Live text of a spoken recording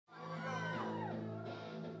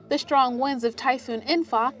The strong winds of Typhoon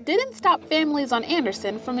Infa didn't stop families on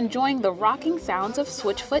Andersen from enjoying the rocking sounds of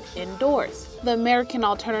Switchfoot indoors. The American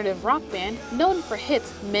alternative rock band, known for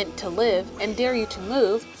hits Meant to Live and Dare You to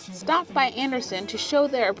Move, stopped by Andersen to show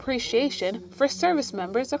their appreciation for service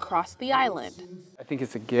members across the island. I think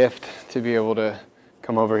it's a gift to be able to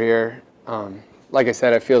come over here. Like I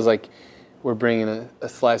said, it feels like we're bringing a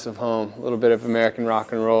slice of home, a little bit of American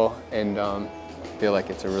rock and roll, and I feel like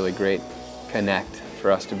it's a really great connect for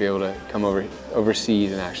us to be able to come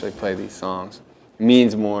overseas and actually play these songs. It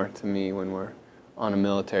means more to me when we're on a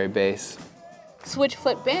military base.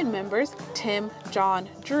 Switchfoot band members Tim, John,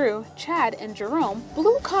 Drew, Chad, and Jerome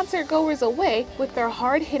blew concert-goers away with their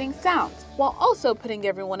hard-hitting sounds, while also putting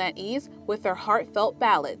everyone at ease with their heartfelt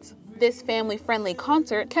ballads. This family-friendly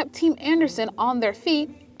concert kept Team Andersen on their feet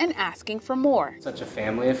and asking for more. Such a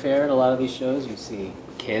family affair at a lot of these shows. You see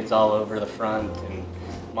kids all over the front and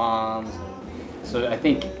moms. So I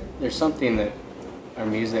think there's something that our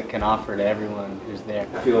music can offer to everyone who's there.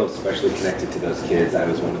 I feel especially connected to those kids. I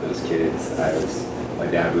was one of those kids. My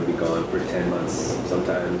dad would be gone for 10 months,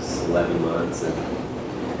 sometimes 11 months, and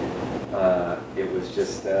it was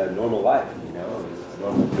just a normal life, you know. It was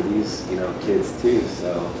normal for these, kids too.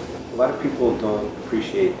 So a lot of people don't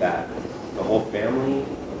appreciate that. The whole family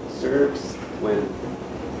serves when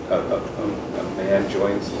a man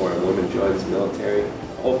joins or a woman joins the military.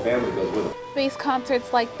 The whole family goes with them. Base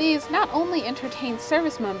concerts like these not only entertain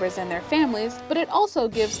service members and their families, but it also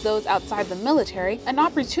gives those outside the military an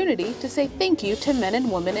opportunity to say thank you to men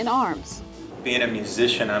and women in arms. Being a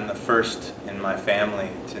musician, I'm the first in my family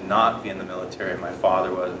to not be in the military. My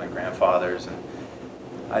father was, my grandfathers, and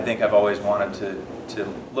I think I've always wanted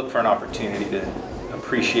to look for an opportunity to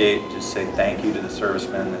appreciate, just say thank you to the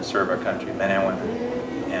servicemen that serve our country, men and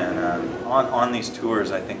women. And on these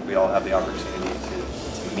tours, I think we all have the opportunity to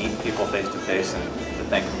meet people face to face and to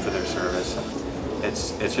thank them for their service. And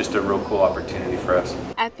it's just a real cool opportunity for us.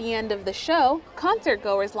 At the end of the show, concert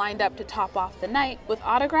goers lined up to top off the night with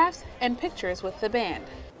autographs and pictures with the band.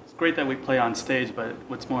 It's great that we play on stage, but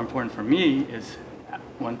what's more important for me is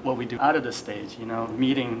what we do out of the stage,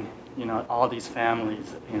 meeting all these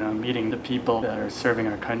families, meeting the people that are serving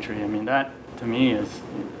our country. I mean, that to me is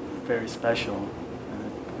very special.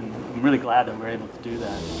 And I'm really glad that we're able to do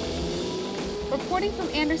that. Reporting from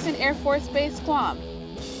Andersen Air Force Base, Guam,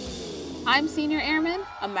 I'm Senior Airman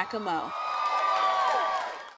Ameka Mmoh.